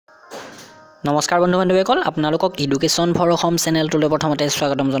নমস্কাৰ বন্ধু-বান্ধৱীসকল আপোনালোকক education for Assam চেনেলটোলৈ প্ৰথমতে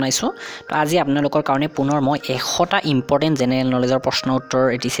স্বাগতম জনাইছো। তো আজি আপোনালোকৰ কাৰণে পুনৰ মই 100টা ইম্পৰ্টেন্ট জেনেৰেল নলেজৰ প্ৰশ্ন উত্তৰ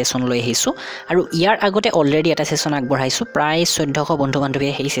এটি সেশন লৈ আহিছো আৰু ইয়াৰ আগতে অলৰেডি এটা সেশন আগবঢ়াইছো। প্ৰায় 1400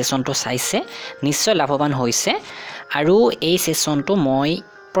 বন্ধু-বান্ধৱীয়ে এই সেশনটো চাইছে, নিশ্চয় লাভৱান হৈছে। আৰু এই সেশনটো মই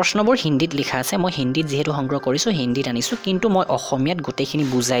প্ৰশ্নবোৰ হিন্দীত লিখা আছে, মই হিন্দীত যেহেতু সংগ্ৰহ কৰিছো হিন্দীত আনিছো, কিন্তু মই অসমীয়াত গোটেইখিনি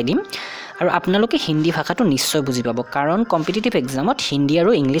বুজাই দিম আৰু আপোনালোকে হিন্দী ভাষাটো নিশ্চয় বুজি পাব, কাৰণ কম্পিটিটিভ এক্সামত হিন্দী আৰু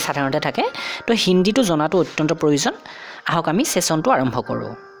ইংলিছ সাধাৰণতে থাকে। তো হিন্দীটো জনাটো অত্যন্ত প্ৰয়োজন। আহক আমি সেশনটো আৰম্ভ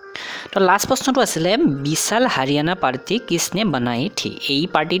কৰোঁ। তো লাষ্ট প্ৰশ্নটো আছিলে বিশাল হাৰিয়ানা পাৰ্টি কিসনে বনাই থি। এই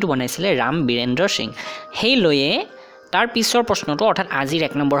পাৰ্টিটো বনাইছিলে ৰাম বীৰেন্দ্ৰ সিং। সেই লৈয়ে তাৰ পিছৰ প্ৰশ্নটো অৰ্থাৎ আজিৰ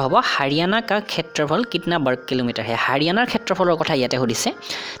 1 নম্বৰ হ'ব হাৰিয়ানা কা ক্ষেত্ৰফল কিতনা বৰ্গ কিলোমিটাৰ হে। হাৰিয়ানাৰ ক্ষেত্ৰফলৰ কথা ইয়াতে সুধিছে।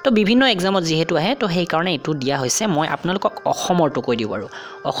 তো বিভিন্ন এক্সামত যেহেতু আহে তো সেই কাৰণে এইটো দিয়া হৈছে। মই আপোনালোকক অসমৰটো কৈ দিওঁ আৰু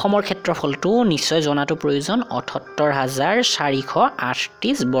অসমৰ ক্ষেত্ৰফলটো নিশ্চয় জনাটো প্ৰয়োজন,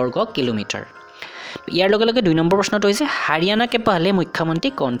 ৭৮,৪৩৮ বৰ্গ কিলোমিটাৰ। ইয়াৰ লগে লগে 2 নম্বৰ প্ৰশ্নটো হৈছে হাৰিয়ানা কে পহলে মুখ্যমন্ত্ৰী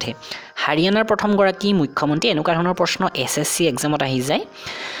কোন থে। হাৰিয়ানাৰ প্ৰথমগৰাকী মুখ্যমন্ত্ৰী, এনেকুৱা ধৰণৰ প্ৰশ্ন SSC এক্সামত আহি যায়।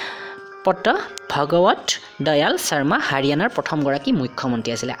 পট ভগৱত দয়াল শৰ্মা হাৰিয়ানাৰ প্ৰথমগৰাকী মুখ্যমন্ত্ৰী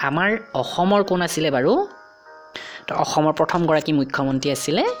আছিলে। আমাৰ অসমৰ কোন আছিলে বাৰু? তো অসমৰ প্ৰথমগৰাকী মুখ্যমন্ত্ৰী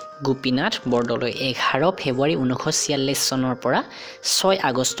আছিলে গোপীনাথ বৰদলৈ। 11 ফেব্ৰুৱাৰী 1946 চনৰ পৰা 6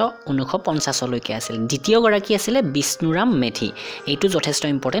 আগষ্ট 1950 লৈকে আছিল। দ্বিতীয়গৰাকী আছিলে বিষ্ণুৰাম মেধি। এইটো যথেষ্ট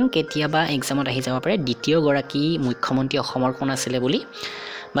ইম্পৰ্টেণ্ট, কেতিয়াবা এক্সামত আহি যাব পাৰে দ্বিতীয়গৰাকী মুখ্যমন্ত্ৰী অসমৰ কোন আছিলে বুলি।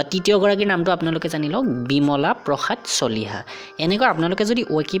 বা তৃতীয়গৰাকীৰ নামটো আপোনালোকে জানি লওক, বিমলা প্ৰসাদ চলিহা। এনেকুৱা আপোনালোকে যদি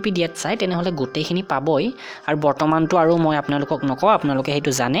ৱিকিপিডিয়াত চাই তেনেহ'লে গোটেইখিনি পাবই, আৰু বৰ্তমানটো আৰু মই আপোনালোকক নকওঁ, আপোনালোকে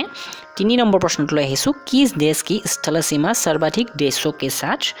সেইটো জানে। 3 নম্বৰ প্ৰশ্নটোলৈ আহিছোঁ, কিছ দেশ কি স্থলসীমা সৰ্বাধিক দেশকে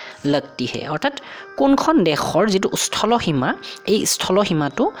সাথ লগতি হে। অৰ্থাৎ কোনখন দেশৰ যিটো স্থলসীমা, এই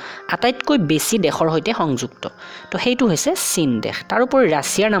স্থলসীমাটো আটাইতকৈ বেছি দেশৰ সৈতে সংযুক্ত। তো সেইটো হৈছে চীন দেশ। তাৰোপৰি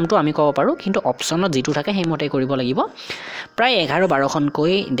ৰাছিয়াৰ নামটো আমি ক'ব পাৰোঁ, কিন্তু অপশ্যনত যিটো থাকে সেইমতে কৰিব লাগিব। প্ৰায়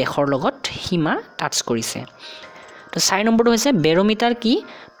 11-12খনকৈ দেশৰ লগত সীমা টাচ কৰিছে। তো 4 নম্বৰটো হৈছে বেৰোমিটাৰ কি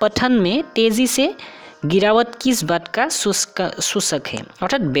পঠন মে তেজি সে গিৰাৱট কিছ বাত কা সূচক হে।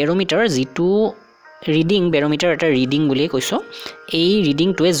 অৰ্থাৎ বেৰোমিটাৰ যিটো ৰিডিং, বেৰোমিটাৰ এটা ৰিডিং বুলিয়ে কৈছোঁ। এই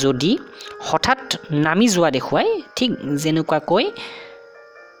ৰিডিংটোৱে যদি হঠাৎ নামি যোৱা দেখুৱায়, ঠিক যেনেকুৱাকৈ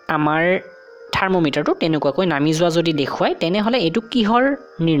আমাৰ থাৰ্মোমিটাৰটো তেনেকুৱাকৈ নামি যোৱা যদি দেখুৱায়, তেনেহ'লে এইটো কিহৰ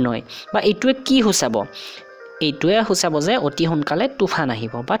নিৰ্ণয় বা এইটোৱে কি সূচাব? এইটোৱে সূচাব যে অতি সোনকালে তুফান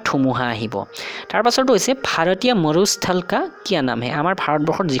আহিব বা ধুমুহা আহিব। তাৰ পাছতো হৈছে ভাৰতীয় মৰুস্থল কা কিয়া নাম হে। আমাৰ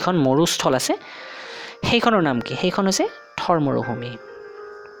ভাৰতবৰ্ষত যিখন মৰুস্থল আছে সেইখনৰ নাম কি? সেইখন হৈছে থৰ মৰুভূমি।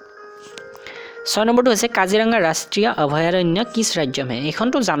 6 নম্বৰটো হৈছে কাজিৰঙা ৰাষ্ট্ৰীয় অভয়াৰণ্য কিছ ৰাজ্য মে।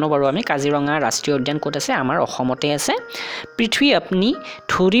 এইখনতো জানো বাৰু আমি, কাজিৰঙা ৰাষ্ট্ৰীয় উদ্যান ক'ত আছে? আমাৰ অসমতে আছে। পৃথিৱী আপনি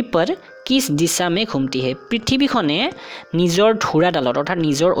ধুৰি পৰ কিছ দিশা মে ঘুমতি হে। পৃথিৱীখনে নিজৰ ধুৰাডালত অৰ্থাৎ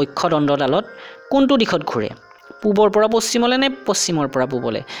নিজৰ অক্ষদণ্ডডালত কোনটো দিশত ঘূৰে? পূবৰ পৰা পশ্চিমলৈ নে পশ্চিমৰ পৰা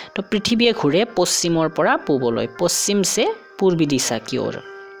পূবলৈ? তো পৃথিৱীয়ে ঘূৰে পশ্চিমৰ পৰা পূবলৈ। পশ্চিম সে পূৰ্বী দিশা কি ওৰ।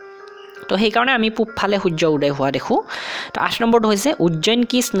 তো সেইকাৰণে আমি পূবফালে সূৰ্য উদয় হোৱা দেখোঁ। তো 8 নম্বৰটো হৈছে উজ্জয়ন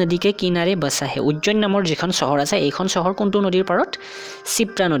কিছ নদীকে কিনাৰে বসা হে। উজ্জয়ন নামৰ যিখন চহৰ আছে, এইখন চহৰ কোনটো নদীৰ পাৰত?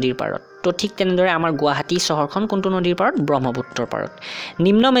 শিপ্ৰা নদীৰ পাৰত। তো ঠিক তেনেদৰে আমাৰ গুৱাহাটী চহৰখন কোনটো নদীৰ পাৰত? ব্ৰহ্মপুত্ৰৰ পাৰত।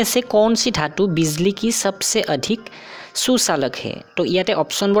 নিম্ন মে সে কৌন সি ধাতু বিজলী কি সবচে অধিক সুচালক হে। তো ইয়াতে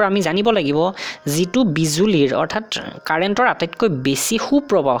অপশ্যনবোৰ আমি জানিব লাগিব। যিটো বিজুলীৰ অৰ্থাৎ কাৰেণ্টৰ আটাইতকৈ বেছি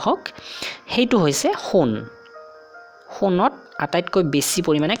সুপ্ৰবাহক সেইটো হৈছে সোণ। সোণত আটাইতকৈ বেছি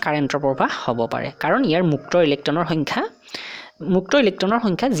পৰিমাণে কাৰেণ্টৰ প্ৰবাহ হ'ব পাৰে, কাৰণ ইয়াৰ মুক্ত ইলেক্ট্ৰনৰ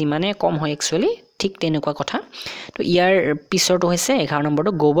সংখ্যা যিমানে কম হয় একচুৱেলি, ঠিক তেনেকুৱা কথা। তো ইয়াৰ পিছৰটো হৈছে 11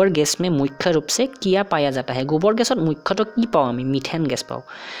 নম্বৰটো গোবৰ গেছ মে মুখ্য ৰূপছে কিয়া পায়া যাতা হে। গোবৰ গেছত মুখ্যতঃ কি পাওঁ আমি? মিথেন গেছ পাওঁ।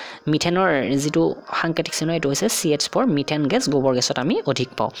 মিথেনৰ যিটো সাংকেতিক চিহ্ন এইটো হৈছে CH4, মিথেন গেছ গোবৰ গেছত আমি অধিক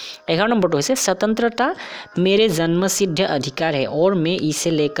পাওঁ। 11 নম্বৰটো হৈছে স্বতন্ত্ৰতা মেৰে জন্মসিদ্ধ অধিকাৰ হে और मैं इसे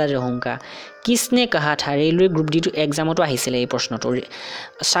लेकर रहूंगा। কিসনে কাহা থা। ৰেলৱে গ্ৰুপ ডি এক্সামতো আহিছিলে এই প্ৰশ্নটো।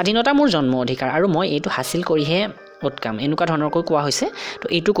 স্বাধীনতা মোৰ জন্ম অধিকাৰ আৰু মই এইটো হাসিল কৰিহে উৎকাম, এনেকুৱা ধৰণৰকৈ কোৱা হৈছে। তো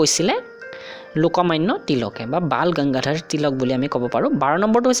এইটো কৈছিলে লোকমান্য তিলকে বা বাল গংগাধৰ তিলক বুলি আমি ক'ব পাৰোঁ। 12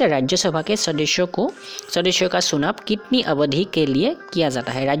 নম্বৰটো হৈছে ৰাজ্যসভাকে সদস্য কা চুনাব কিতনি অৱধি কে লিয়ে কিয়া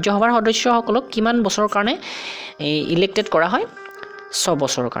যাতা হে। ৰাজ্যসভাৰ সদস্যসকলক কিমান বছৰৰ কাৰণে ইলেক্টেড কৰা হয়? 6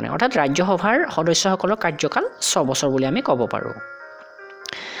 বছৰৰ কাৰণে। অৰ্থাৎ ৰাজ্যসভাৰ সদস্যসকলৰ কাৰ্যকাল 6 বছৰ বুলি আমি ক'ব পাৰোঁ।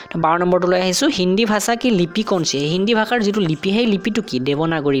 12 নম্বৰটোলৈ আহিছোঁ হিন্দী ভাষা কি লিপি কোনচি। হিন্দী ভাষাৰ যিটো লিপি, সেই লিপিটো কি?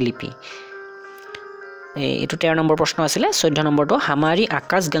 দেৱনাগৰী লিপি। এইটো 13 নম্বৰ প্ৰশ্ন আছিলে। 14 নম্বৰটো হামাৰী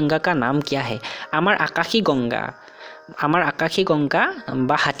আকাশ গংগা কা নাম কিয়া হে। আমাৰ আকাশী গংগা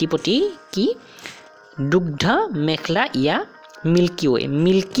বা হাতীপতি কি? দুগ্ধ মেখলা ইয়া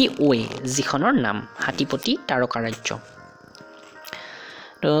মিল্কি ৱে যিখনৰ নাম হাতীপতি তাৰকা ৰাজ্য।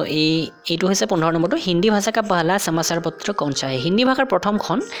 তো এইটো হৈছে 15 নম্বৰটো হিন্দী ভাষা का पहला समाचार पत्र कौन सा है হিন্দী ভাষাৰ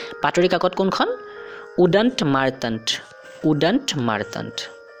প্ৰথমখন বাতৰি কাকত কোনখন উদন্ত মাৰ্তাণ্ড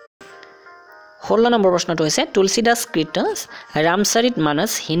 16 নম্বর প্রশ্নটো হৈছে तुलसीदास कृत रामचरित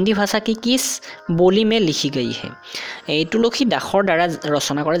मानस हिंदी भाषा की किस बोली में लिखी गई है এই তুলসী দাসৰ দ্বাৰা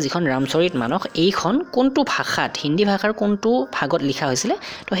ৰচনা কৰা যিখন ৰামচৰিত মানস এইখন কোনটো ভাষাত হিন্দী ভাষাৰ কোনটো ভাগত লিখা হৈছিল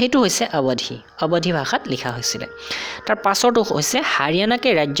তো হেতু হৈছে अवधी ভাষাত লিখা হৈছিল তাৰ পাছৰটো হৈছে হাৰিয়ানা के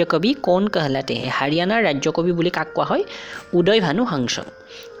राज्य कवि कौन कहलाते हैं হাৰিয়ানাৰ ৰাজ্য কবি বুলি কাক কোৱা হয় উদয় ভানু হংস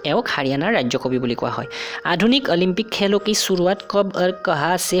एवं हरियाणा राज्य कवि বুলি কোৱা হয় आधुनिक ओलंपिक खेलों की शुरुआत कब और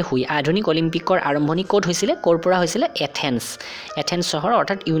कहाँ से हुई आधुनिक ओलंपिকৰ আৰম্ভণি ক'ত হৈছিল ক'ৰ পৰা হৈছিল এথেন্স চহৰ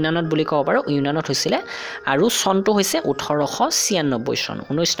অৰ্থাৎ ইউনানত বুলি ক'ব পাৰো ইউনানত হৈছিল আৰু চনটো হৈছে 1896 চন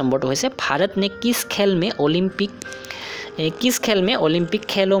 19 নম্বৰটো হৈছে भारत ने किस खेल में ओलंपिक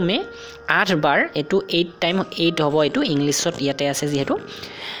खेलों में 8 बार एटू 8 टाइम 8 হ'ব এটু ইংলিশত ইয়াতে আছে যেহেতু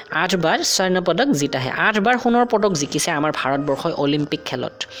 8 बार स्वर्ण पदक जीता है 8 बार সোণৰ পদক জিকিছে আমাৰ ভাৰতবৰ্ষই অলিম্পিক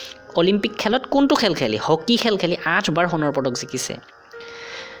খেলত কোনটো খেল খেলি হকি খেল খেলি 8 बार সোণৰ পদক জিকিছে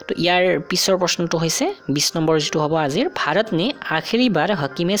तो यार पिछर प्रश्नটো হৈছে 20 নম্বৰ যেটো হ'ব আজিৰ भारत ने आखिरी बार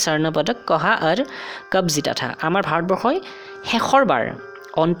हॉकी में स्वर्ण पदक कहाँ और कब जीता था আমাৰ ভাৰতবৰ্ষই শেষৰ বাৰ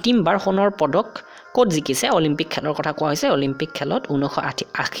অন্তিম বাৰ সোণৰ পদক ক'ত জিকিছে অলিম্পিক খেলৰ কথা কোৱা হৈছে অলিম্পিক খেলত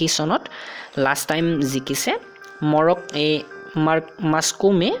 1980 চনত লাষ্ট টাইম জিকিছে মস্কো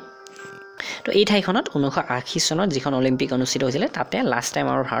মে তো এই ঠাইখনত 1980 চনত যিখন অলিম্পিক অনুষ্ঠিত হৈছিল তাতে লাষ্ট টাইম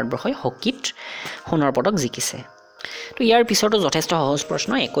আমাৰ ভাৰতবৰ্ষই হকিত সোণৰ পদক জিকিছে तो यार पिछरটো যথেষ্ট সহজ প্ৰশ্ন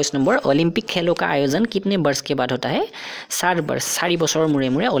 21 নম্বৰ ओलंपिक खेलों का आयोजन कितने वर्ष के बाद होता है 4 বছৰৰ মূৰে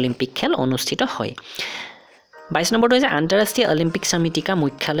মূৰে ओलंपिक खेल অনুষ্ঠিত হয় 22 নম্বৰটো হৈছে আন্তঃৰাষ্ট্ৰীয় অলিম্পিক সমিতি का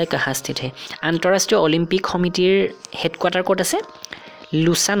मुख्यालय कहाँ स्थित है আন্তঃৰাষ্ট্ৰীয় অলিম্পিক সমিতিৰ হেডকোয়াৰ্টাৰ ক'ত আছে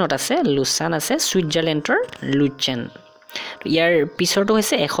লুসানত আছে সুইজাৰলেণ্ডৰ লুচেন तो यार पिछरটো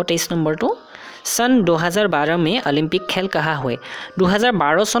হৈছে 123 নম্বৰটো सन 2012 में ओलंपिक खेल कहाँ हुए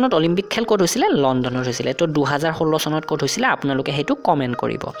 2012 सनत ओलंपिक खेल ক'ত হৈছিল লণ্ডনত হৈছিল তো 2016 সনত ক'ত হৈছিল আপোনালোকে হেতু কমেন্ট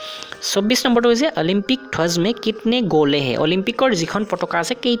কৰিব 24 নম্বৰটো হৈছে ओलंपिक ध्वज में कितने गोले है ओलंपिকৰ যিখন পতাকা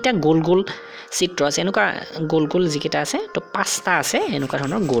আছে কেইটা গোল চিত্ৰ আছে এনেকুৱা গোল যিকেইটা আছে তো 5টা আছে এনেকুৱা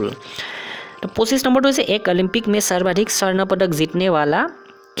ধৰণৰ গোল तो 25 নম্বৰটো হৈছে एक ओलंपिक में सर्वाधिक स्वर्ण पदक जीतने वाला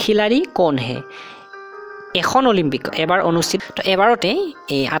खिलाड़ी कौन है এখন অলিম্পিক এবাৰ অনুষ্ঠিত তো এবাৰতে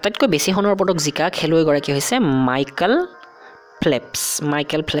এই আটাইতকৈ বেছি সোণৰ পদক জিকা খেলুৱৈ গৰাকী হৈছে মাইকেল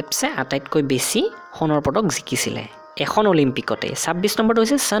ফেল্পছে আটাইতকৈ বেছি সোণৰ পদক জিকিছিলে এখন অলিম্পিকতে 26 নম্বৰটো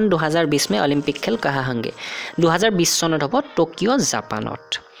হৈছে सन 2020 में ओलंपिक खेल कहाँ होंगे 2020 চনত হ'ব टोक्यो जापाনত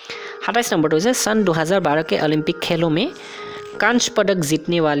 27 নম্বৰটো হৈছে सन 2012 के ओलंपिक खेलों में कांस्य पदक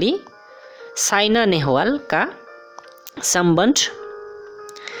जीतने वाली साइना नेहवाल का संबंध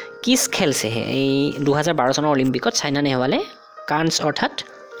किस खेल से है 2012 চনৰ অলিম্পিকত সাইনা নেহৱালে কাঞ্চ অৰ্থাৎ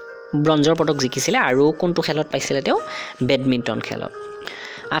ব্ৰঞ্জৰ পদক জিকিছিলে আৰু কোনটো খেলত পাইছিলে তেওঁ বেডমিণ্টন খেলত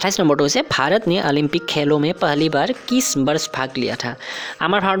 28 নম্বৰটো হৈছে भारत ने ओलंपिक खेलों में पहली बार किस वर्ष भाग लिया था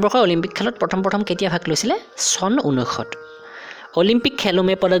আমাৰ ভাৰতবৰ্ষই অলিম্পিক খেলত প্ৰথম কেতিয়া ভাগ লৈছিলে सन 19 ओलंपिक खेलों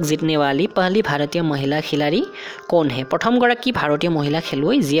में पदक जीतने वाली पहली भारतीय महिला खिलाड़ी कौन है প্ৰথম গৰাকী ভাৰতীয় মহিলা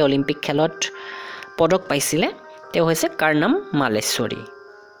খেলুৱৈ যি অলিম্পিক খেলত পদক পাইছিলে তেওঁ হৈছে কাৰ্ণম মালেশ্বৰী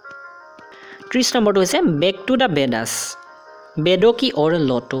 30 নম্বৰটো হৈছে बैक टू द वेदास वेदों की ओर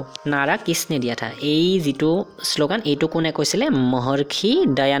लौटो नारा किसने दिया था এই যেটো স্লোগান এইটো কোনে কৈছিলে মহৰ্ষি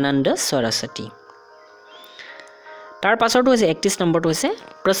দয়ানন্দ সৰস্বতী তাৰ পাছৰটো হৈছে 31 নম্বৰটো হৈছে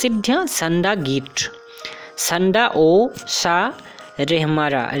প্ৰসিদ্ধ ছন্দা গীত ছন্দা ओ सा रे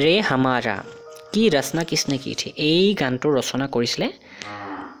हमारा কি ৰচনা কিसने की थी এই গানটো ৰচনা কৰিছিলে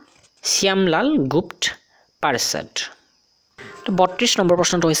শ্যামলাল গুপ্ত পাৰ্ষদ तो 32 नंबर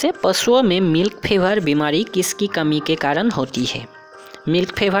प्रश्न तो है पशुओं में मिल्क फेवर बीमारी किसकी कमी के कारण होती है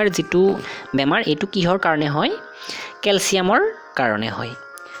मिल्क फेवर जीटू बेमार एटू किहर कारणे होय कैल्शियमर कारणे होय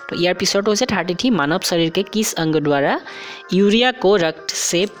तो यार पिछर तो 33 मानव शरीर के किस अंग द्वारा यूरिया को रक्त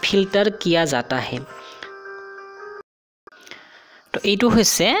से फिल्टर किया जाता है तो এইটো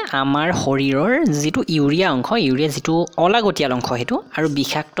হৈছে আমাৰ শৰীৰৰ যেটো ইউৰিয়া অংশ ইউৰিয়া যেটো অলাগতিয়াল অংশ হেতু আৰু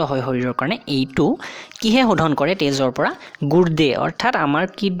বিষাক্ত হয় শৰীৰৰ কাৰণে এইটো কিহে শোধন কৰে তেজৰ পৰা গুৰ্দে অৰ্থাৎ আমাৰ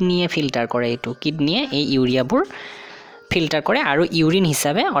কিডনিয়ে ফিল্টাৰ কৰে এইটো কিডনিয়ে এই ইউৰিয়াবোৰ ফিল্টাৰ কৰে আৰু ইউৰিন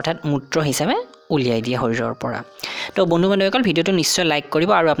হিচাপে অৰ্থাৎ মূত্ৰ হিচাপে উলিয়াই দিয়ে শৰীৰৰ পৰা তো বন্ধু বান্ধৱীসকল ভিডিওটো নিশ্চয় লাইক কৰিব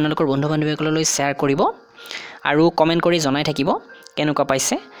আৰু আপোনালোকৰ বন্ধু বান্ধৱীসকললৈ শেয়াৰ কৰিব আৰু কমেন্ট কৰি জনাই থাকিব কেনেকুৱা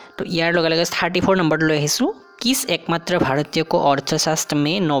পাইছে তো ইয়াৰ লগে লগে 34 নম্বৰ লৈ আহিছো किस एकमात्र भारतीय को अर्थशास्त्र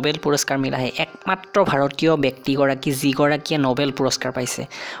में नोबेल पुरस्कार मिला है एकमात्र भारतीय व्यक्ति गराकी जी गराकीয়ে नोबेल पुरस्कार पाइছে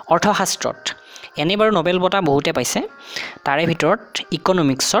अर्थशास्त्रत एने बार नोबेल बटा बहुते पाइছে तारे भितৰত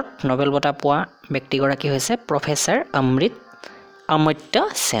इकोनॉमिक्सत नोबेल बटा পোৱা ব্যক্তি গৰাকী হৈছে প্ৰফেসৰ অমৰ্ত্য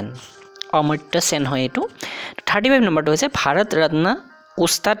সেন হয় এইটো 35 নম্বৰটো হৈছে ভাৰত ৰত্ন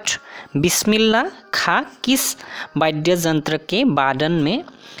उस्ताद बिस्मिल्लाह खां किस वाद्य यंत्र के वादन में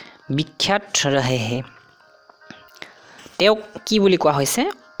विख्यात रहे हैं तेव की বুলি কোৱা হৈছে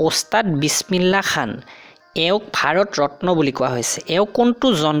उस्ताद बिस्मिल्लाह खान এওক ভাৰত ৰত্ন বুলি কোৱা হৈছে এও কোনটো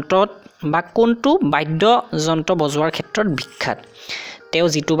যন্ত্ৰত বা কোনটো বাদ্য যন্ত্ৰ বজোৱাৰ ক্ষেত্ৰত বিখ্যাত তেও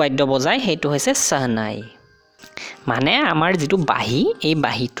যিটো বাদ্য বজায় সেইটো হৈছে सहनाई মানে আমাৰ যিটো বাহি এই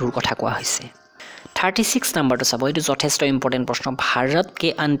বাহিটোৰ কথা কোৱা হৈছে 36 नंबर চাব এটো যথেষ্ট ইম্পৰ্টেন্ট প্ৰশ্ন ভাৰত কে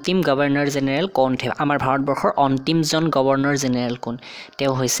अंतिम গভৰ্ণৰ জেনেৰেল কোন থে আমাৰ ভাৰতবৰ্ষৰ অন্তিমজন গভৰ্ণৰ জেনেৰেল কোন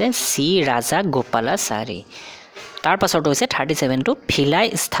তেও হৈছে সি ৰাজা গোপালাচাৰী তাৰ পাছত হৈছে 37 টো भिलाई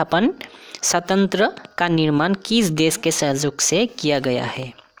स्थापन स्वतंत्र का निर्माण किस देश के सहयोग से किया गया है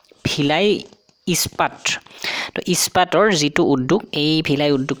भिलाई इस्पात তো ইস্পাতৰ যেটো উদ্যোগ এই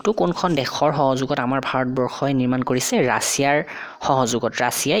ভিলাই উদ্যোগটো কোনখন দেশৰ সহযোগত আমাৰ ভাৰতবৰ্ষই নিৰ্মাণ কৰিছে ৰাছিয়াৰ সহযোগত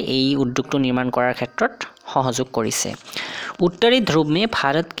ৰাছিয়াই এই উদ্যোগটো নিৰ্মাণ কৰাৰ ক্ষেত্ৰত সহযোগ কৰিছে উত্তৰী ধ্ৰুৱ মে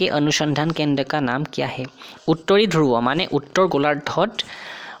ভাৰত কে অনুসন্ধান কেন্দ্ৰ কা নাম কিয়া হে উত্তৰী ধ্ৰুৱ মানে উত্তৰ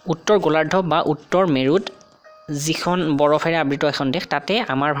গোলাৰ্ধ বা উত্তৰ মেৰুত যিখন বৰফেৰে আবৃত এখন দেশ তাতে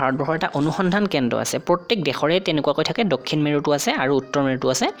আমাৰ ভাৰতবৰ্ষৰ এটা অনুসন্ধান কেন্দ্ৰ আছে প্ৰত্যেক দেশৰে তেনেকুৱাকৈ থাকে দক্ষিণ মেৰুটো আছে আৰু উত্তৰ মেৰুটো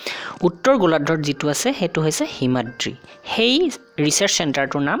আছে উত্তৰ গোলাৰ্ধৰ যেটো আছে হেতু হৈছে হিমাদ্ৰী হেই ৰিসাৰ্চ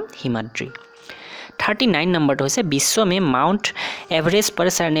সেন্টাৰটোৰ নাম হিমাদ্ৰী 39 नंबरটো হৈছে বিশ্ব মে মাউন্ট এভাৰেষ্ট पर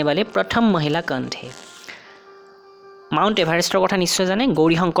चढ़ने वाले प्रथम महिला कौन थे মাউন্ট এভাৰেষ্টৰ কথা নিশ্চয় জানে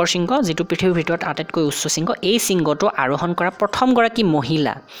গৌৰী শংকৰ সিংহ যেটো পৃথিৱীৰ ভিতৰত আটাইতকৈ উচ্চ সিংহ এই সিংহটো আৰোহণ কৰা প্ৰথম গৰাকী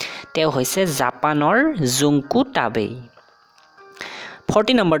মহিলা তেও হৈছে জাপানৰ জুংকু টাবেই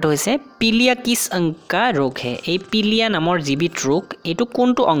 40 নম্বৰটো হৈছে পিলিয়া কিস অংকা ৰোগ হে এই পিলিয়া নামৰ জীৱিত ৰোগ এটো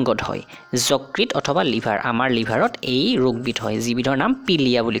কোনটো অংগত হয় যকৃত অথবা লিভাৰ আমাৰ লিভাৰত এই ৰোগবিধ হয় জীৱিধৰ নাম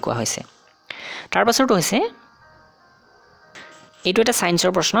পিলিয়া বুলি কোৱা হৈছে তাৰ পাছৰটো হৈছে এইটো এটা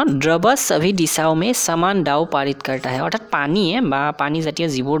সায়েন্সৰ প্ৰশ্ন দ্ৰৱ সভি দিশাও মে সমান দাও পাৰিত करता है অৰ্থাৎ পানীয়ে বা পানী জাতীয়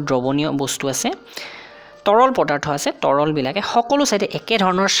যিবোৰ দ্ৰৱণীয় বস্তু আছে তৰল পদাৰ্থ আছে তৰল বিলাকে সকলো সাইডে একে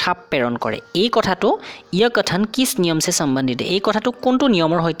ধৰণৰ চাপ প্ৰেৰণ কৰে এই কথাটো ইয়া কথন কিস নিয়ম সে সম্বন্ধিত এই কথাটো কোনটো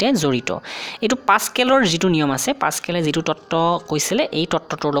নিয়মৰ সৈতে জড়িত এটো পাস্কেলৰ যেটো নিয়ম আছে পাস্কেলে যেটো তত্ত্ব কৈছিলে এই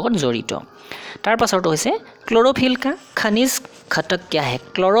তত্ত্বটোৰ লগত জড়িত তাৰ পাছৰটো হৈছে ক্লোৰোফিল কা খনিজ ঘটক क्या है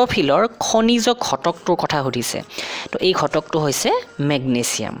ক্লোৰোফিলৰ খনিজ ঘটকটোৰ কথা সুধিছে তো এই ঘটকটো হৈছে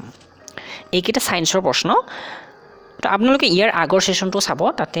ম্যাগনেসিয়াম এইকেইটা সায়েন্সৰ প্ৰশ্ন তো আপোনালোকে ইয়াৰ আগৰ সেশনটো চাব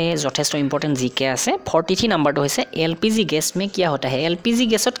তাতে যথেষ্ট ইম্পৰ্টেন্ট জিকে আছে 43 নম্বৰটো হৈছে এলপিজি গ্যাস মে কি হতা है এলপিজি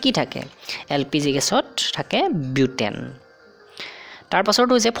গ্যাসত কি থাকে এলপিজি গ্যাসত থাকে বিউটেন তাৰ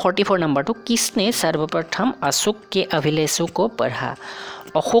পাছৰটো হৈছে 44 নম্বৰটো কিসনে সৰ্বপ্ৰথম অশোক के अभिलेखों को पढ़ा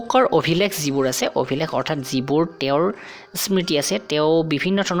অশোকৰ অভিলেখ যিবোৰ আছে অভিলেখ অৰ্থাৎ যিবোৰ তেওঁৰ স্মৃতি আছে তেওঁ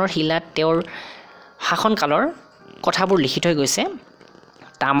বিভিন্ন ধৰণৰ শিলাত তেওঁৰ শাসনকালৰ কথাবোৰ লিখি থৈ গৈছে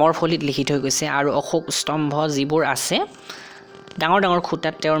তামৰ ফলিত লিখি থৈ গৈছে আৰু অশোক স্তম্ভ যিবোৰ আছে ডাঙৰ ডাঙৰ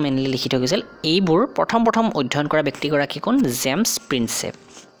খুঁটাত তেওঁৰ মেনলি লিখি থৈ গৈছিল এইবোৰ প্ৰথম অধ্যয়ন কৰা ব্যক্তিগৰাকী কোন জেমছ প্ৰিন্সেপ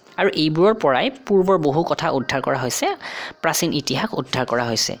আৰু এইবোৰৰ পৰাই পূৰ্বৰ বহু কথা উদ্ধাৰ কৰা হৈছে প্ৰাচীন ইতিহাস উদ্ধাৰ কৰা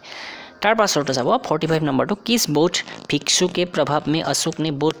হৈছে তাৰ পাছৰটো যাব 45 নম্বৰটো কিস বৌদ্ধ भिक्षु के प्रभाव में अशोक ने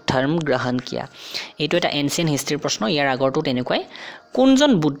बौद्ध धर्म ग्रहण किया এইটো এটা এনচিয়েন্ট হিষ্ট্ৰীৰ প্ৰশ্ন ইয়াৰ আগৰটো তেনেকুৱাই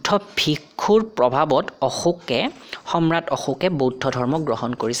কোনজন বুদ্ধ ভিক্ষুৰ প্ৰভাৱত সম্ৰাট অশোকে বৌদ্ধ ধৰ্ম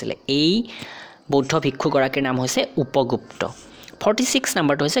গ্ৰহণ কৰিছিল এই বৌদ্ধ ভিক্ষু গৰাকীৰ নাম হৈছে উপগুপ্ত 46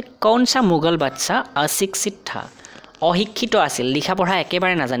 নম্বৰটো হৈছে कौन सा मुगल बादशाह अशिक्षित था অশিক্ষিত আছিল লিখা পঢ়া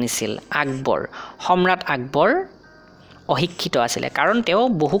একেবাৰে নাজানিছিল আকবৰ সম্ৰাট আকবৰ অশিক্ষিত আছিল কাৰণ তেওঁ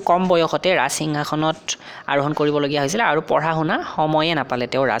বহু কম বয়সতে ৰাজ সিংহাসনত আৰোহণ কৰিবলগীয়া হৈছিল আৰু পঢ়া শুনা সময়ে নাপালে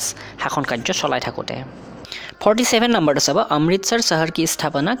তেওঁ ৰাজ শাসন কাৰ্য চলাই থাকোতে 47 নম্বৰটো চাব অমৃতসৰ চহৰ কি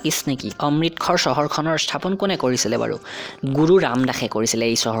স্থাপনা কিসনে কি অমৃতসৰ চহৰখনৰ স্থাপন কোনে কৰিছিল বাৰু গুৰু ৰামদাসে কৰিছিল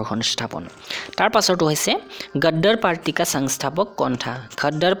এই চহৰখন স্থাপন তাৰ পাছৰটো হৈছে গদ্দাৰ পাৰ্টি কা সংস্থাপক কোন থা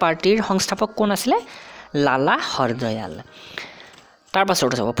গদ্দাৰ পাৰ্টিৰ সংস্থাপক কোন আছিল লালা হৰদয়াল তাৰ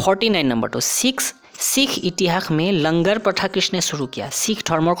পাছৰটো চাব 49 নম্বৰটো শিখ ইতিহাস মে লংগৰ প্ৰথা কিসনে শুৰু কিয়া শিখ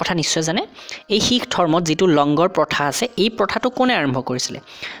ধৰ্মৰ কথা নিশ্চয় জানে এই শিখ ধৰ্মত যেটো লংগৰ প্ৰথা আছে এই প্ৰথাটো কোনে আৰম্ভ কৰিছিল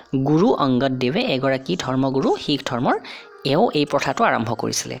গুৰু অংগদ দেৱে এগৰাকী ধৰ্মগুৰু শিখ ধৰ্মৰ এও এই প্ৰথাটো আৰম্ভ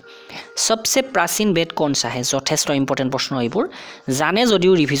কৰিছিল সবচে প্ৰাচীন বেদ কোন সা হে যথেষ্ট ইম্পৰ্টেন্ট প্ৰশ্ন এইবোৰ জানে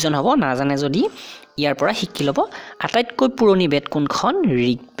যদিও ৰিভিজন হ'ব নাজানে যদি ইয়াৰ পৰা শিকি ল'ব আটাইতকৈ পুৰণি বেদ কোনখন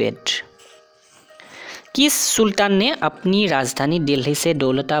ঋগবেদ किस सुल्तान ने अपनी राजधानी दिल्ली से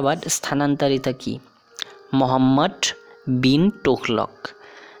दौलताबाद स्थानांतरित की मोहम्मद बिन तुगलक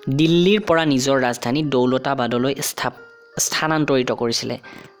दिल्लीर পৰা নিজৰ ৰাজধানী দৌলতাবাদলৈ স্থানান্তৰিত কৰিছিল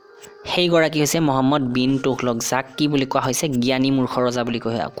সেই গৰাকী হৈছে মহম্মদ বিন তুগলক, যাক কি বুলি কোৱা হৈছে জ্ঞানী মূৰ্খ ৰজা বুলি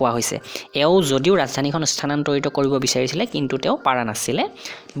কোৱা হৈছে। এওঁ যদিও ৰাজধানীখন স্থানান্তৰিত কৰিব বিচাৰিছিলে কিন্তু তেওঁ পাৰা নাছিলে,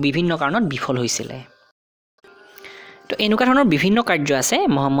 বিভিন্ন কাৰণত বিফল হৈছিলে। তো এনেকুৱা ধৰণৰ বিভিন্ন কাৰ্য আছে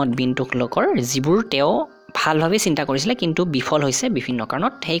মহম্মদ বিন তুগলকৰ, যিবোৰ তেওঁ ভালভাৱে চিন্তা কৰিছিলে কিন্তু বিফল হৈছে বিভিন্ন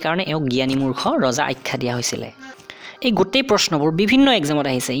কাৰণত, সেইকাৰণে এওঁক জ্ঞানী মূৰ্খ ৰজা আখ্যা দিয়া হৈছিলে। এই গোটেই প্ৰশ্নবোৰ বিভিন্ন এক্সামত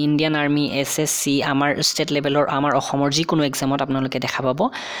আহিছে, ইণ্ডিয়ান আৰ্মি, SSC, আমাৰ ষ্টেট লেভেলৰ, আমাৰ অসমৰ যিকোনো এক্সামত আপোনালোকে দেখা পাব,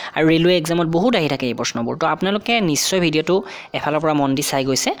 আৰু ৰেলৱে এক্সামত বহুত আহি থাকে এই প্ৰশ্নবোৰ। তো আপোনালোকে নিশ্চয় ভিডিঅ'টো এফালৰ পৰা মন দি চাই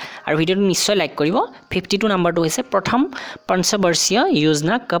গৈছে আৰু ভিডিঅ'টো নিশ্চয় লাইক কৰিব। 52 নম্বৰটো হৈছে প্ৰথম পঞ্চবৰ্ষীয়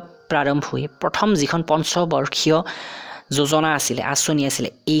যোজনা কব প্ৰাৰম্ভ হুই, প্ৰথম যিখন পঞ্চবৰ্ষীয় যোজনা আছিলে, আঁচনি আছিলে,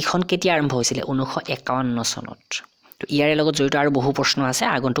 এইখন কেতিয়া আৰম্ভ হৈছিলে? 1951 চনত। তো ইয়াৰে লগত জড়িত আৰু বহু প্ৰশ্ন আছে,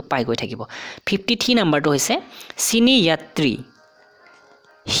 আগন্তুক পাই গৈ থাকিব। 53 নম্বৰটো হৈছে চীনী যাত্ৰী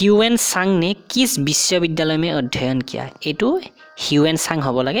হিউৱেন চাং নে কিছ বিশ্ববিদ্যালয় মে অধ্যয়ন কিয়া, এইটো হিউৱেন চাং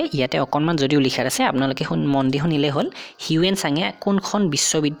হ'ব লাগে, ইয়াতে অকণমান যদিও লিখাত আছে আপোনালোকে মন দি শুনিলেই হ'ল। হিউৱেন চাঙে কোনখন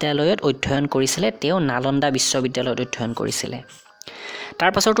বিশ্ববিদ্যালয়ত অধ্যয়ন কৰিছিলে? তেওঁ নালন্দা বিশ্ববিদ্যালয়ত অধ্যয়ন কৰিছিলে।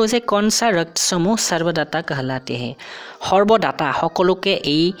 তাৰ পাছৰটো হৈছে কনচা ৰক্তসমূহ সৰ্বদাতা कहलाते हैं, সৰ্বদাতা, সকলোকে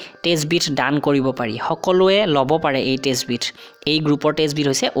এই টেষ্টবিধ দান কৰিব পাৰি, সকলোৱে ল'ব পাৰে এই টেষ্টবিধ। এই গ্ৰুপৰ টেষ্টবিধ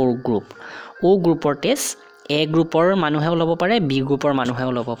হৈছে অ' গ্ৰুপ। অ' গ্ৰুপৰ টেষ্ট এ গ্ৰুপৰ মানুহেও ল'ব পাৰে, বি গ্ৰুপৰ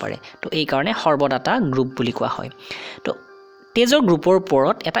মানুহেও ল'ব পাৰে, তো এইকাৰণে সৰ্বদাতা গ্ৰুপ বুলি কোৱা হয়। তো তেজৰ গ্ৰুপৰ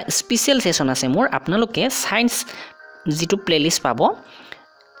ওপৰত এটা স্পেচিয়েল ছেশ্যন আছে মোৰ, আপোনালোকে ছায়েন্স যিটো প্লেলিষ্ট পাব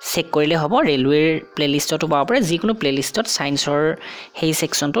চেক কৰিলে হ'ব, ৰেলৱেৰ প্লেলিষ্টতো পাব পাৰে, যিকোনো প্লেলিষ্টত ছায়েন্সৰ সেই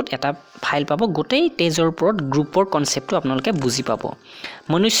ছেকশ্যনটোত এটা ফাইল পাব, গোটেই তেজৰ ওপৰত গ্ৰুপৰ কনচেপ্টটো আপোনালোকে বুজি পাব।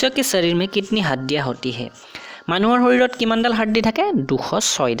 মনুষ্য কি শৰীৰ মে কিতনি হাড়িয়াঁ হোতি হে, মানুহৰ শৰীৰত কিমানডাল হাড়ি থাকে?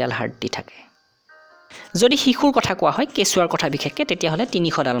 206ডাল হাড়ি থাকে। যদি শিশুৰ কথা কোৱা হয়, কেঁচুৱাৰ কথা বিশেষকৈ, তেতিয়াহ'লে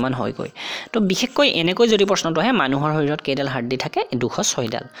 300ডালমান হয়গৈ। তো বিশেষকৈ এনেকৈ যদি প্ৰশ্নটো আহে মানুহৰ শৰীৰত কেইডাল হাড়ি থাকে?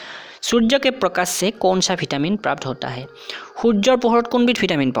 206ডাল। সূৰ্য কে প্ৰকাশ সে কौन सा ভিটামিন প্ৰাপ্ত होता है, সূৰ্যৰ পোহৰত কোনবিধ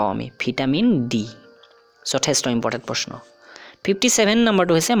ভিটামিন পাওঁ আমি? Vitamin D. যথেষ্ট ইম্পৰ্টেণ্ট প্ৰশ্ন। 57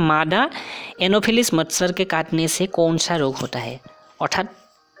 নম্বৰটো হৈছে মাদা এন'ফিলিছ মৎসৰ কে কাটনে সে কौन सा ৰোগ होता है, অৰ্থাৎ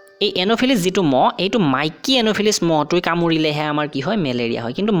এই এন'ফিলিছ যিটো মহ, এইটো মাইকী এন'ফিলিছ মহটোৱে কামুৰিলেহে আমাৰ কি হয়? মেলেৰিয়া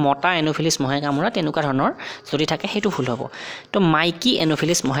হয়। কিন্তু মতা এন'ফিলিছ মহে কামোৰা তেনেকুৱা ধৰণৰ যদি থাকে সেইটো ভুল হ'ব। তো মাইকী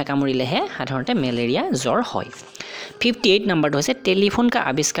এন'ফিলিছ মহে কামুৰিলেহে সাধাৰণতে মেলেৰিয়া জ্বৰ হয়। 58 নম্বৰটো হৈছে টেলিফোন কা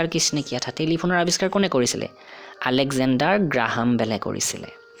আৱিষ্কাৰ কিছনে কিয়া থা, টেলিফোনৰ আৱিষ্কাৰ কোনে কৰিছিলে? আলেকজেণ্ডাৰ গ্ৰাহাম বেলে কৰিছিলে।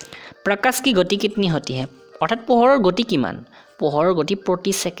 প্ৰকাশ কি গতি কিতনি হতি হে, অৰ্থাৎ পোহৰৰ গতি কিমান? পোহৰৰ গতি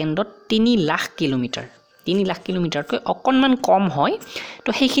প্ৰতি ছেকেণ্ডত 3 লাখ কিলোমিটাৰ। 3 লাখ কিলোমিটাৰতকৈ অকণমান কম হয়, তো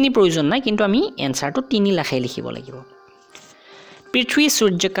সেইখিনি প্ৰয়োজন নাই, কিন্তু আমি এনচাৰটো 3 লাখে লিখিব লাগিব। পৃথিৱী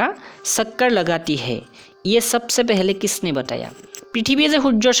সূৰ্য কা চক্কৰ লগাতি হে, ইয়ে সবচে পেহলে কিছনে বতায়া, পৃথিৱীয়ে যে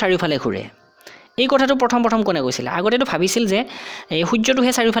সূৰ্যৰ চাৰিওফালে ঘূৰে, এই কথাটো প্ৰথম কোনে কৈছিলে? আগতেতো ভাবিছিল যে এই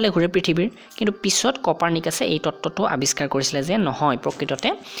সূৰ্যটোহে চাৰিওফালে ঘূৰে পৃথিৱীৰ, কিন্তু পিছত কপাৰ্নিকাছে এই তত্ত্বটো আৱিষ্কাৰ কৰিছিলে যে নহয়, প্ৰকৃততে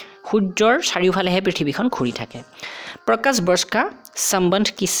সূৰ্যৰ চাৰিওফালেহে পৃথিৱীখন ঘূৰি থাকে। প্ৰকাশ বৰ্ষ কা সম্বন্ধ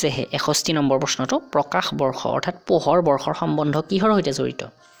কিসছে হে, 61 নম্বৰ প্ৰশ্নটো প্ৰকাশ বৰ্ষ অৰ্থাৎ পোহৰ বৰ্ষৰ সম্বন্ধ কিহৰ সৈতে জড়িত?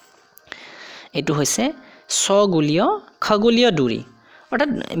 এইটো হৈছে খগোলীয় দূৰী, অৰ্থাৎ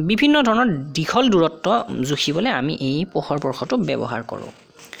বিভিন্ন ধৰণৰ দীঘল দূৰত্ব জুখিবলৈ আমি এই পোহৰ বৰ্ষটো ব্যৱহাৰ কৰোঁ।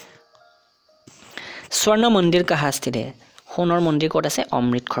 স্বৰ্ণ মন্দিৰ কাহা স্থিত হে, সোণৰ মন্দিৰ ক'ত আছে?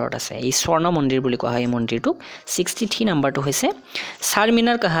 অমৃতসৰত আছে। এই স্বৰ্ণ মন্দিৰ বুলি কোৱা হয় এই মন্দিৰটোক। 63 নম্বৰটো হৈছে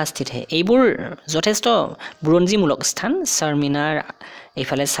চাৰমিনাৰ কাহা স্থিত হে, এইবোৰ যথেষ্ট বুৰঞ্জীমূলক স্থান। চাৰমিনাৰ,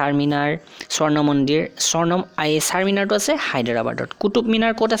 এইফালে চাৰমিনাৰ, স্বৰ্ণ মন্দিৰ, এই চাৰমিনাৰটো আছে হায়দৰাবাদত। কুতুব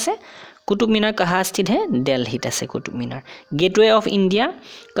মিনাৰ ক'ত আছে? কুতুব মিনাৰ কাহা স্থিত হে? দিল্লীত আছে Qutub Minar. Gateway of India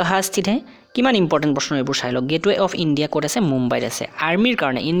কাহা স্থিত হে, কিমান ইম্পৰ্টেণ্ট প্ৰশ্ন এইবোৰ চাই লওক। গেটৱে অফ ইণ্ডিয়া ক'ত আছে? মুম্বাইত আছে। আৰ্মিৰ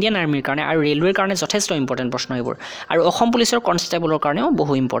কাৰণে, ইণ্ডিয়ান আৰ্মিৰ কাৰণে আৰু ৰেলৱেৰ কাৰণে যথেষ্ট ইম্পৰ্টেণ্ট প্ৰশ্ন এইবোৰ, আৰু অসম পুলিচৰ কনষ্টেবলৰ কাৰণেও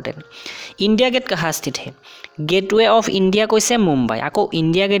বহু ইম্পৰ্টেণ্ট। ইণ্ডিয়া গেট কাহা স্থিত হে, গেটৱে অফ ইণ্ডিয়া কৈছে মুম্বাই, আকৌ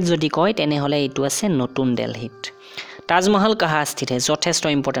ইণ্ডিয়া গেট যদি কয় তেনেহ'লে এইটো আছে নতুন দিল্লীত। তাজমহল কাহা স্থিত হে, যথেষ্ট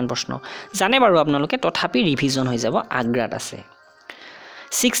ইম্পৰ্টেণ্ট প্ৰশ্ন, জানে বাৰু আপোনালোকে, তথাপি ৰিভিজন হৈ যাব, আগ্ৰাত আছে।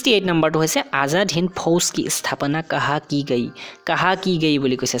 68 নম্বৰটো হৈছে আজাদ হিন্দ ফৌজ কি স্থাপনা কাহা কি গই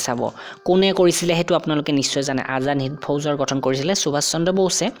বুলি কৈছে, চাব কোনে কৰিছিলে সেইটো আপোনালোকে নিশ্চয় জানে। আজাদ হিন্দ ফৌজৰ গঠন কৰিছিলে সুভাষ চন্দ্ৰ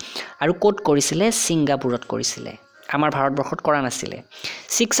বোছে, আৰু ক'ত কৰিছিলে? ছিংগাপুৰত কৰিছিলে, আমাৰ ভাৰতবৰ্ষত কৰা নাছিলে।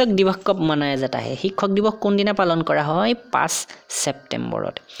 শিক্ষক দিৱস কব মনায়া যাতা হে, শিক্ষক দিৱস কোনদিনা পালন কৰা হয়? 5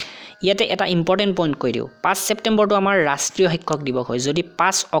 ছেপ্টেম্বৰত। ইয়াতে এটা ইম্পৰ্টেণ্ট পইণ্ট কৈ দিওঁ, 5 ছেপ্টেম্বৰটো আমাৰ ৰাষ্ট্ৰীয় শিক্ষক দিৱস হয়। যদি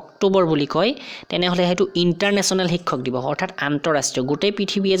 5 অক্টোবৰ বুলি কয় তেনেহ'লে সেইটো ইণ্টাৰনেশ্যনেল শিক্ষক দিৱস, অৰ্থাৎ আন্তঃৰাষ্ট্ৰীয়। গোটেই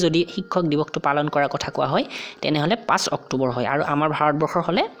পৃথিৱীয়ে যদি শিক্ষক দিৱসটো পালন কৰাৰ কথা কোৱা হয় তেনেহ'লে 5 অক্টোবৰ হয়, আৰু আমাৰ ভাৰতবৰ্ষৰ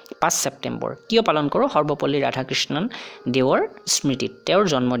হ'লে 5 ছেপ্টেম্বৰ। কিয় পালন কৰোঁ? সৰ্বপল্লী ৰাধাকৃষ্ণন দেৱৰ স্মৃতিত, তেওঁৰ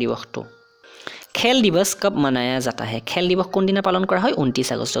জন্মদিৱসটো। खेल दिवस कब मनाया जाता है खेल दिवस কোন দিনা পালন কৰা হয়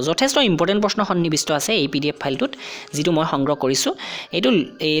 29 আগষ্ট যথেষ্ট ইম্পৰ্টেন্ট প্ৰশ্ন সন্নিবিষ্ট আছে এই পিডিএফ ফাইলটোত যেটো মই সংগ্ৰহ কৰিছো এইটো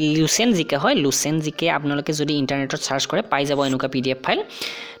লুসেন জিকে হয় লুসেন জিকে আপোনালোকে যদি ইন্টাৰনেটত সাৰ্চ কৰে পাই যাব এনেকুৱা পিডিএফ ফাইল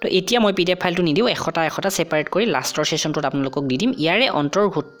তো এতিয়া মই পিডিএফ ফাইলটো নিদিও এখটা সেপাৰেট কৰি লাষ্টৰ সেশনটোত আপোনালোকক দি দিম ইয়াৰে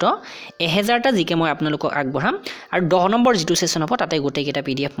অন্তৰ্ভুক্ত 1000টা জিকে মই আপোনালোকক আগবঢ়াম আৰু 10 নম্বৰ যেটো সেশন হ'ব তাতে গোটেইকেইটা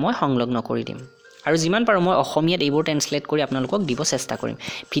পিডিএফ মই সংলগ্ন কৰি দিম আৰু যিমান পাৰো মই অসমীয়াত এইবোৰ ট্ৰান্সলেট কৰি আপোনালোকক দিব চেষ্টা কৰিম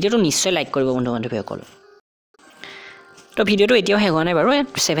ভিডিওটো নিশ্চয় লাইক কৰিব বন্ধু-বান্ধৱীসকল তো ভিডিওটো এতিয়াও শেষ হোৱা নাই বাৰু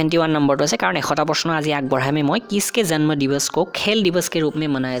 71 নম্বৰটো আছে কাৰণ এখটা প্ৰশ্ন আজি আগবঢ়ামে মই কিসকে জন্ম দিৱস কো খেল দিৱস के रूप में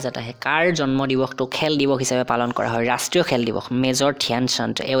मनाया जाता है কাৰ জন্ম দিৱসটো খেল দিৱস হিচাপে পালন কৰা হয় ৰাষ্ট্ৰীয় খেল দিৱস মেজৰ ধ্যান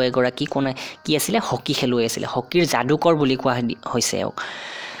চান্দ এগৰাকী কি আছিল হকি খেলুৱৈ আছিল হকিৰ যাদুকৰ বুলি কোৱা হৈছে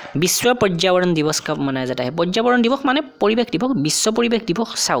विश्व पर्यावरण दिवस कब मनाया जाता है पर्यावरण दिवस माने परिवेश दिवस विश्व परिवेश दिवस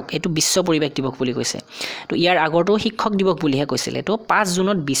साउक एटु विश्व परिवेश दिवस বুলি কৈছে তো ইয়াৰ আগৰটো শিক্ষক দিৱস বুলিহে কৈছিল তো 5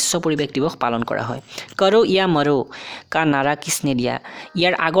 জুনত বিশ্ব পৰিৱেশ দিৱস পালন কৰা হয় কৰো ইয়া মৰো কা নাৰা কিসনে দিয়া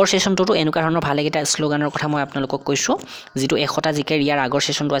ইয়াৰ আগৰ সেশনটো এনেকুৱা ধৰণৰ ভালেকেইটা স্লোগানৰ কথা মই আপোনালোকক কৈছো যেটো এখটা জিকে ইয়াৰ আগৰ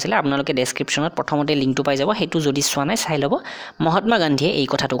সেশনটো আছিল আপোনালোকে ডেসক্ৰিপচনত প্ৰথমতে লিংকটো পাই যাব হেতু যদি চোৱা নাই চাই লব মহাত্মা গান্ধীয়ে এই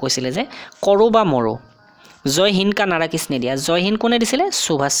কথাটো কৈছিল যে কৰো বা মৰো जय हिंद का नारा किसने दिया जय हिंद कोने दिसिले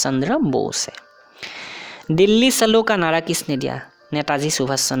सुभाष चंद्र बोसे दिल्ली चलो का नारा किसने दिया नेताजी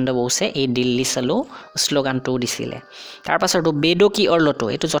सुभाष चंद्र बोसे এই দিল্লী চলো স্লোগানটো দিছিলে তাৰ পাছৰটো বেদো কি অৰ লটো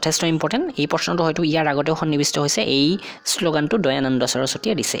এটো যথেষ্ট ইম্পৰ্টেন্ট এই প্ৰশ্নটো হয়তো ইয়াৰ আগতে সন্নিবিষ্ট হৈছে এই স্লোগানটো দয়ানন্দ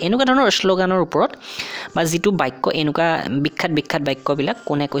সৰস্বতীয়ে দিছে এনেকুৱা ধৰণৰ স্লোগানৰ ওপৰত বা যেটো বাক্য এনেকুৱা বিখ্যাত বাক্যবিলাক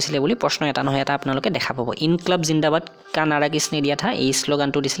কোনে কৈছিলে বুলি প্ৰশ্ন এটা নহয় এটা আপোনালোকে দেখা পাব ইনকলাব জিন্দাবাদ কা নাৰা কিসনে দিয়া থা এই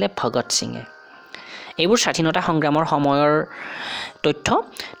স্লোগানটো দিছিলে ভগত সিংয়ে এইবোৰ স্বাধীনতা সংগ্ৰামৰ সময়ৰ তথ্য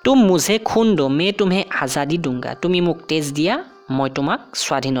তুম মুঝে খুন দো মে তুমি আজাদি দুংগা তুমি মোক তেজ দিয়া মই তোমাক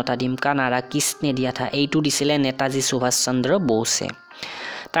স্বাধীনতা দিম কা নাৰা কিসনে দিয়া থা এইটো দিছিলে নেতাজী সুভাষ চন্দ্ৰ বোসে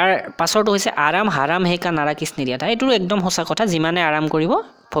তাৰ পাছৰটো হৈছে আৰাম হাৰাম হে কা নাৰা কিসনে দিয়া থা এইটো একদম সঁচা কথা যিমানে আৰাম কৰিব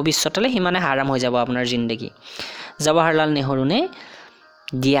ভৱিষ্যতলৈ সিমানে হাৰাম হৈ যাব আপোনাৰ জিন্দগী জৱাহৰলাল নেহৰুনে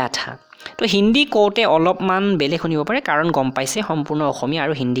দিয়া থা তো হিন্দী কোতে অলপমান বেলে শুনিব পাৰে কাৰণ গম পাইছে সম্পূৰ্ণ অসমীয়া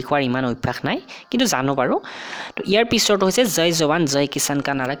আৰু হিন্দী কোৱাৰ ইমান অভ্যাস নাই কিন্তু জানো পাৰো তো ইয়াৰ পিছৰটো হৈছে জয় জৱান জয় কিষাণ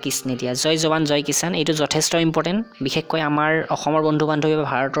কা নাৰা কিসনে দিয়া জয় জৱান জয় কিষাণ এইটো যথেষ্ট ইম্পৰ্টেন্ট বিশেষকৈ আমাৰ অসমৰ বন্ধু-বান্ধৱী বা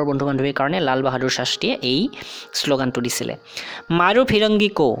ভাৰতৰ বন্ধু-বান্ধৱীৰ কাৰণে লাল বাহাদুৰ শাস্ত্ৰীয়ে এই স্লোগানটো দিছিলে মাৰো ফিৰংগী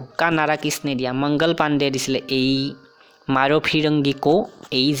কো কা নাৰা কিসনে দিয়া মংগল পাণ্ডে দিছিলে এই मारो फिरंगी को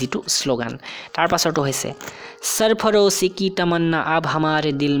এই যেটো স্লোগান তাৰ পাছৰটো হৈছে सरफरोशी की तमन्ना अब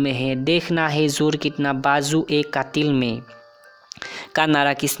हमारे दिल में है देखना है जोर कितना बाजू ए कातिल में का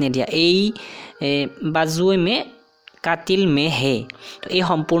नारा किसने दिया এই बाजू में कातिल में है তো এই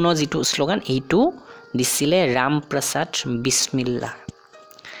সম্পূৰ্ণ যেটো স্লোগান এইটো দিছিলে ৰাম প্ৰসাদ বিসমিল্লা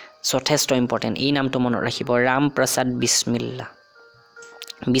যথেষ্ট ইম্পৰ্টেন্ট এই নামটো মনত ৰাখিব ৰাম প্ৰসাদ বিসমিল্লা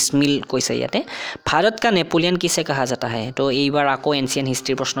बिस्मिल কৈছে ইয়াতে ভাৰত কা নেপোলিয়ন কিসে কহা जाता है তো এইবাৰ আকৌ এনচিয়েন্ট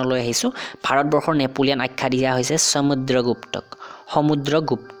হিষ্ট্ৰী প্ৰশ্ন লৈ আহিছো ভাৰতবৰ্ষৰ নেপোলিয়ন আখ্যা দিয়া হৈছে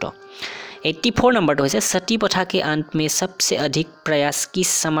সমুদ্ৰগুপ্ত 84 नंबर হৈছে सती प्रथा के अंत में सबसे अधिक प्रयास किस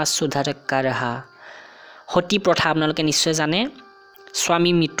समाज सुधारक का रहा সতী প্ৰথা আপোনালোকে নিশ্চয় জানে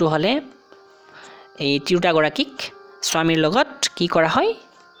স্বামী মৃত্যু হলে এই তিৰোতা গৰাকীক স্বামীৰ লগত কি কৰা হয়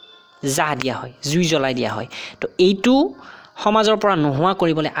জাহ দিয়া হয় জুই জ্বলাই দিয়া হয় তো এইটো সমাজৰ পৰা নোহোৱা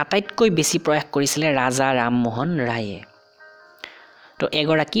কৰিবলৈ আটাইতকৈ বেছি প্ৰয়াস কৰিছিলে ৰাজা ৰামমোহন ৰায়ে তো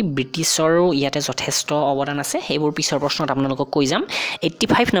এগৰাকী ব্ৰিটিছৰো ইয়াতে যথেষ্ট অৱদান আছে সেইবোৰ পিছৰ প্ৰশ্নত আপোনালোকক কৈ যাম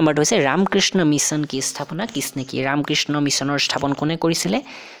 85 নম্বৰটো হৈছে ৰামকৃষ্ণ মিছন কি স্থাপনা কিসনে কি ৰামকৃষ্ণ মিছনৰ স্থাপন কোনে কৰিছিলে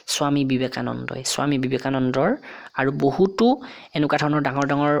স্বামী বিবেকানন্দৰ আৰু বহুতো এনেকুৱা ধৰণৰ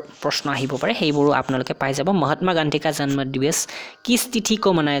ডাঙৰ প্ৰশ্ন আহিব পাৰে সেইবোৰো আপোনালোকে পাই যাব মহাত্মা গান্ধী কা জন্ম দিৱস কিস তিথি কো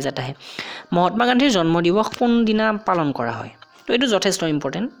মনায়া जाता है মহাত্মা গান্ধীৰ জন্ম দিৱস কোন দিনা পালন কৰা হয় তো এটো যথেষ্ট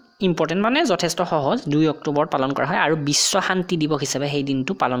ইম্পৰ্টেন্ট মানে যথেষ্ট সহজ 2 অক্টোবৰ পালন কৰা হয় আৰু বিশ্ব শান্তি দিৱস হিচাপে সেই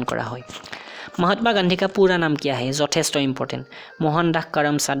দিনটো পালন কৰা হয় মহাত্মা গান্ধী কা পুৰা নাম কি আছে যথেষ্ট ইম্পৰ্টেন্ট মোহনদাস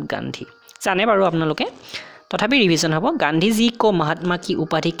কৰমচাঁদ গান্ধী জানে বাৰু আপোনালোকে তথাপি ৰিভিজন হ'ব গান্ধী জি কো মহাত্মা কি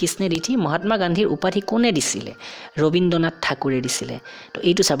উপাধি কিসনে দি থি মহাত্মা গান্ধীৰ উপাধি কোনে দিছিলে ৰবীন্দ্ৰনাথ ঠাকুৰে দিছিলে তো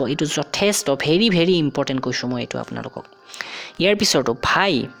এইটো চাব এইটো যথেষ্ট ভেৰি ইম্পৰ্টেন্ট কৈছো মই এইটো আপোনালোকক ইয়াৰ পিছৰটো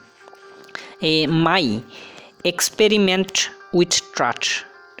ভাই মাই এক্সপেৰিমেন্ট উইথ ট্ৰাচ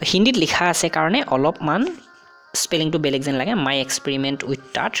হিন্দীত লিখা আছে কাৰণে অলপমান স্পেলিংটো বেলেগ যেন লাগে মাই এক্সপেৰিমেন্ট উইথ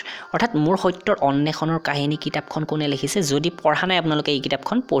টাচ অৰ্থাৎ মোৰ সত্যৰ অন্বেষণৰ কাহিনী কিতাপখন কোনে লিখিছে যদি পঢ়া নাই আপোনালোকে এই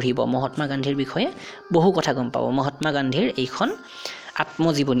কিতাপখন পঢ়িব মহাত্মা গান্ধীৰ বিষয়ে বহু কথা গম পাব মহাত্মা গান্ধীৰ এইখন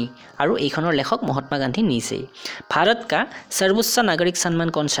আত্মজীৱনী আৰু এইখনৰ লেখক মহাত্মা গান্ধী নিজেই ভাৰত কা সৰ্বোচ্চ নাগৰিক সন্মান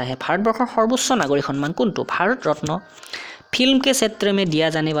কোন সা है ভাৰতবৰ্ষৰ সৰ্বোচ্চ নাগৰিক সন্মান কোনটো ভাৰত ৰত্ন फिल्म के क्षेत्र में दिया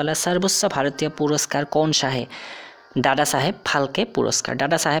जाने वाला सर्वोच्च भारतीय पुरस्कार कौन सा है দাদা সাহেব ফালকে পুৰস্কাৰ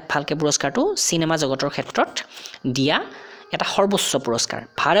দাদা সাহেব ফালকে পুৰস্কাৰটো সিনেমা জগতৰ ক্ষেত্ৰত দিয়া এটা সৰ্বোচ্চ পুৰস্কাৰ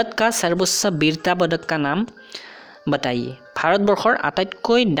ভাৰত কা সৰ্বোচ্চ বীৰতা পদক কা নাম बताइए ভাৰতবৰ্ষৰ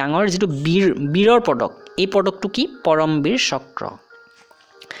আটাইতকৈ ডাঙৰ যেটো বীৰৰ পদক এই পদকটো কি পৰমবীৰ চক্ৰ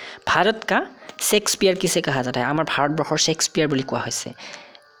ভাৰত কা শেক্সপিয়াৰ কিছে কহা जाता है আমাৰ ভাৰতবৰ্ষৰ শেক্সপিয়াৰ বুলি কোৱা হৈছে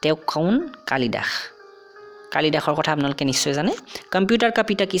তেওঁ কোন কালিদাসৰ কথা আপোনালোকে নিশ্চয় জানে কম্পিউটাৰ কা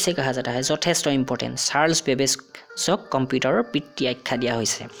পিতা কিছে কহা जाता है যথেষ্ট ইম্পৰ্টেন্ট চাৰ্লছ বেবেজক কম্পিউটাৰৰ পিতৃ আখ্যা দিয়া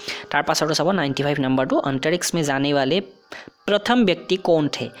হৈছে তাৰ পাছতো চাব 95 নম্বৰটো অন্তৰিক্ষ में जाने वाले प्रथम व्यक्ति कौन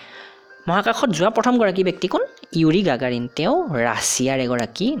थे মহাকাশত যোৱা প্ৰথম গৰাকী ব্যক্তি কোন ইউৰি গাগাৰিন তেওঁ ৰাছিয়াৰ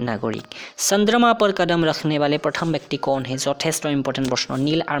এগৰাকী নাগৰিক চন্দ্रमा पर कदम रखने वाले प्रथम व्यक्ति कौन है যথেষ্ট ইম্পৰ্টেন্ট প্ৰশ্ন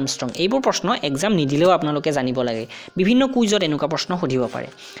নীল আৰ্মষ্ট্ৰং এইবোৰ প্ৰশ্ন এক্সাম নিদিলেও আপোনালোকে জানিব লাগে বিভিন্ন কুইজত এনেকুৱা প্ৰশ্ন সুধিব পাৰে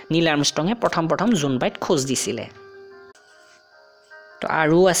নীল আৰ্মষ্ট্ৰঙে প্ৰথম জুন বাইট খোজ দিছিলে তো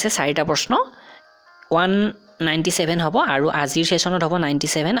আৰু আছে চাৰিটা প্ৰশ্ন 197 হ'ব আৰু আজিৰ সেশনত হ'ব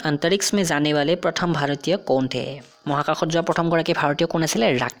 97 अंतरिक्ष में जाने वाले प्रथम भारतीय कौन थे মহাকাশত যোৱা প্ৰথম গৰাকী ভাৰতীয় কোন আছিল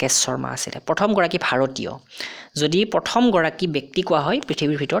ৰাকেশ শৰ্মা আছিল প্ৰথম গৰাকী ভাৰতীয় যদি প্ৰথম গৰাকী ব্যক্তি কোৱা হয়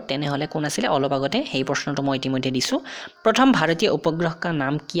পৃথিৱীৰ ভিতৰত তেনে হলে কোন আছিল অলপ আগতে এই প্ৰশ্নটো মই ইতিমধ্যে দিছো প্ৰথম ভাৰতীয় উপগ্ৰহ কা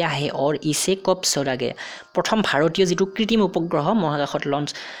নাম কিয়া है और इसे कब छोड़ा गया প্ৰথম ভাৰতীয় যেটো কৃত্ৰিম উপগ্ৰহ মহাকাশত লঞ্চ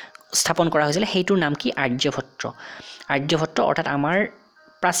স্থাপন কৰা হৈছিল হেইটোৰ নাম কি আৰ্যভট্ট অৰ্থাৎ আমাৰ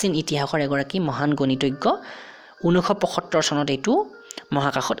প্ৰাচীন ইতিহাসৰ এগৰাকী মহান গণিতজ্ঞ 1975 চনত এটো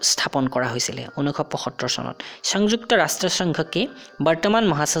মহাকাশত স্থাপন কৰা হৈছিল 1975 চনত সংযুক্ত ৰাষ্ট্ৰ সংঘকে বৰ্তমান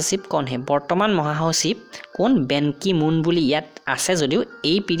মহাসচিব কোন হে বৰ্তমান মহাসচিব কোন বেন কি মুন বুলি ইয়াত আছে যদিও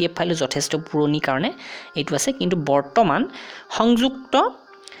এই পিডিএফ ফাইল যথেষ্ট পুৰণি কাৰণে এটো আছে কিন্তু বৰ্তমান সংযুক্ত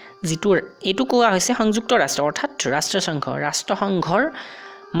যেটো এটো কোৱা হৈছে সংযুক্ত ৰাষ্ট্ৰ অৰ্থাৎ ৰাষ্ট্ৰসংঘৰ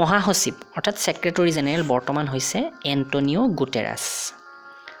মহাসচিব অৰ্থাৎ সেক্ৰেটাৰী জেনেৰেল বৰ্তমান হৈছে এন্টোনিও গুটেৰাছ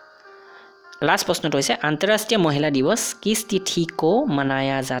लास्ट प्रश्न तो है अंतर्राष्ट्रीय महिला दिवस किस तिथि को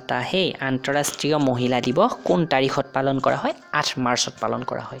मनाया जाता है अंतर्राष्ट्रीय महिला दिवस कौन तारीखत पालन करा है 8 मार्चत पालन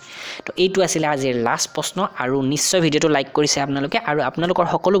करा है तो এইটো আছিল আজিৰ লাষ্ট প্ৰশ্ন আৰু নিশ্চয় ভিডিওটো লাইক কৰিছে আপোনালোকে আৰু আপোনালোকৰ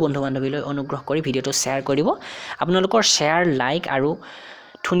সকলো বন্ধু বান্ধৱীলৈ অনুগ্ৰহ কৰি ভিডিওটো শেয়াৰ কৰিব আপোনালোকৰ শেয়াৰ লাইক আৰু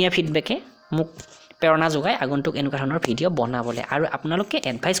ধুনিয়া ফিডবেকে মোক প্ৰেৰণা যোগায় আগন্তুক এনেকুৱা ধৰণৰ ভিডিও বনাবলৈ আৰু আপোনালোকে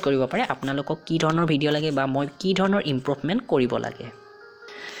এডভাইস কৰিব পাৰে আপোনালোকক কি ধৰণৰ ভিডিও লাগে বা মই কি ধৰণৰ ইমপ্ৰুভমেন্ট কৰিব লাগে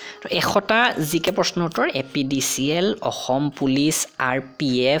তো এখটা জিকে প্ৰশ্ন উত্তৰ APDCL Assam police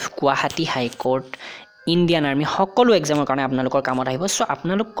RPF Guwahati high court Indian army সকলো এক্সামৰ কাৰণে আপোনালোকৰ কামত আহিব সো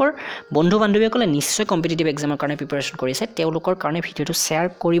আপোনালোকৰ বন্ধু বান্ধৱীসকলে নিশ্চয় কম্পিটিটিভ এক্সামৰ কাৰণে প্ৰিপাৰেচন কৰিছে তেওঁলোকৰ কাৰণে ভিডিওটো শেয়াৰ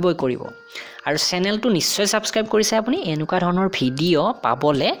কৰিব আৰু চেনেলটো নিশ্চয় সাবস্ক্ৰাইব কৰিছে আপুনি এনেকুৱা ধৰণৰ ভিডিও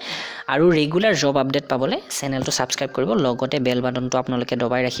পাবলে আৰু ৰেগুলাৰ জব আপডেট পাবলে চেনেলটো সাবস্ক্ৰাইব কৰিব লগতে বেল বাটনটো আপোনালোকে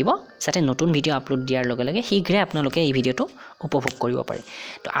দবাই ৰাখিব যাতে নতুন ভিডিও আপলোড দিয়াৰ লগে লগে শীঘ্ৰে আপোনালোকে এই ভিডিওটো উপভোগ কৰিব পাৰে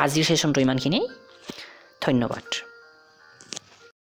তো আজিৰ সেশনটো ইমানখিনি ধন্যবাদ